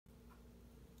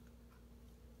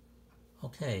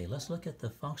Okay, let's look at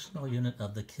the functional unit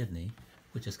of the kidney,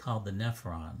 which is called the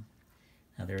nephron.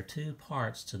 Now there are two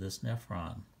parts to this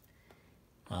nephron.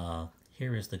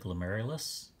 Here is the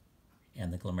glomerulus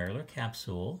and the glomerular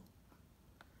capsule,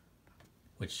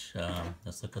 which,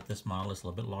 let's look at this model, it's a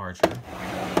little bit larger.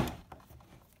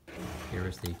 Here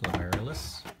is the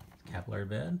glomerulus, capillary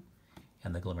bed,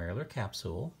 and the glomerular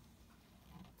capsule.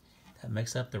 That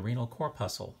makes up the renal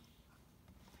corpuscle.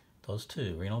 Those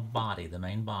two, renal body, the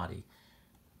main body,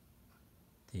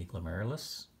 the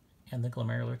glomerulus and the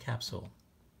glomerular capsule.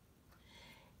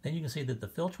 Then you can see that the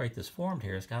filtrate that's formed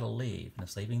here has got to leave, and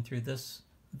it's leaving through this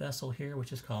vessel here,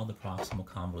 which is called the proximal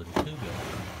convoluted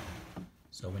tubule.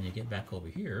 So when you get back over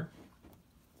here,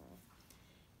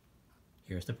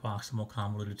 here's the proximal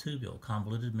convoluted tubule.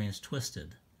 Convoluted means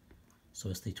twisted. So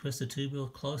it's the twisted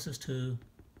tubule closest to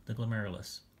the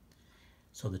glomerulus.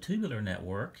 So the tubular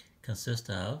network consists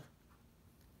of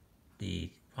the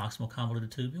proximal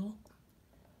convoluted tubule,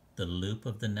 the loop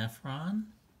of the nephron,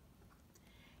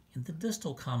 and the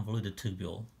distal convoluted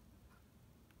tubule.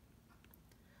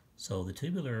 So the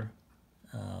tubular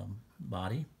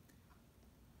body,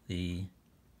 the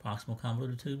proximal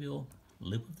convoluted tubule,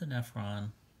 loop of the nephron,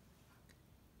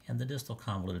 and the distal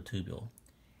convoluted tubule.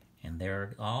 And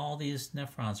there, all these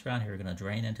nephrons around here are going to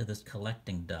drain into this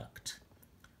collecting duct,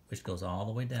 which goes all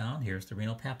the way down. Here's the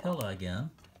renal papilla again,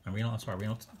 renal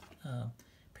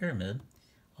pyramid,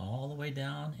 all the way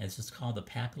down. It's just called the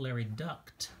papillary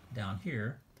duct down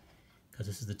here, because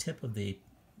this is the tip of the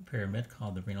pyramid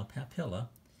called the renal papilla,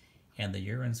 and the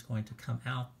urine is going to come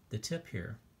out the tip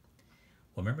here.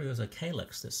 Well, remember there's a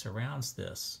calyx that surrounds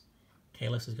this.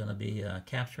 Calyx is going to be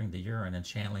capturing the urine and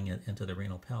channeling it into the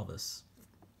renal pelvis.